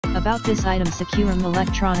About this item: Secure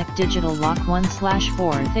electronic digital lock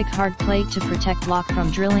 1/4 thick hard plate to protect lock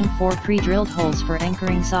from drilling. 4 pre-drilled holes for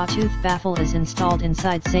anchoring. Sawtooth baffle is installed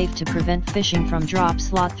inside safe to prevent fishing from drop.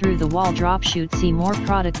 Slot through the wall drop chute. See more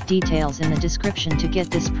product details in the description to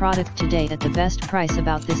get this product today at the best price.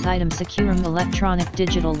 About this item: Secure electronic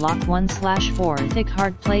digital lock 1/4 thick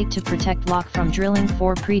hard plate to protect lock from drilling.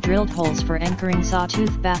 4 pre-drilled holes for anchoring.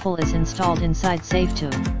 Sawtooth baffle is installed inside safe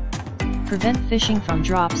to prevent fishing from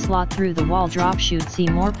drop. Slot through the wall drop chute. See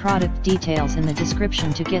more product details in the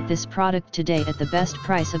description to get this product today at the best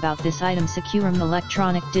price. About this item: Secure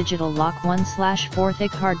electronic digital lock 1/4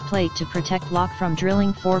 thick hard plate to protect lock from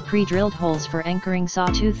drilling. 4 pre-drilled holes for anchoring.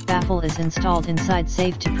 Sawtooth baffle is installed inside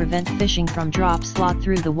safe to prevent fishing from drop. Slot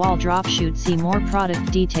through the wall drop chute. See more product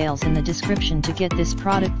details in the description to get this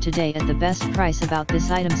product today at the best price. About this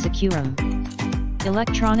item: Secure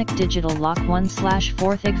electronic digital lock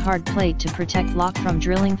 1/4 thick hard plate to protect lock from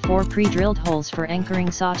drilling. 4 pre-drilled holes for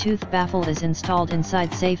anchoring. Sawtooth baffle is installed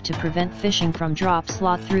inside safe to prevent fishing from drop.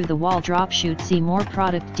 Slot through the wall drop chute. See more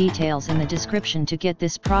product details in the description to get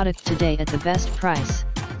this product today at the best price.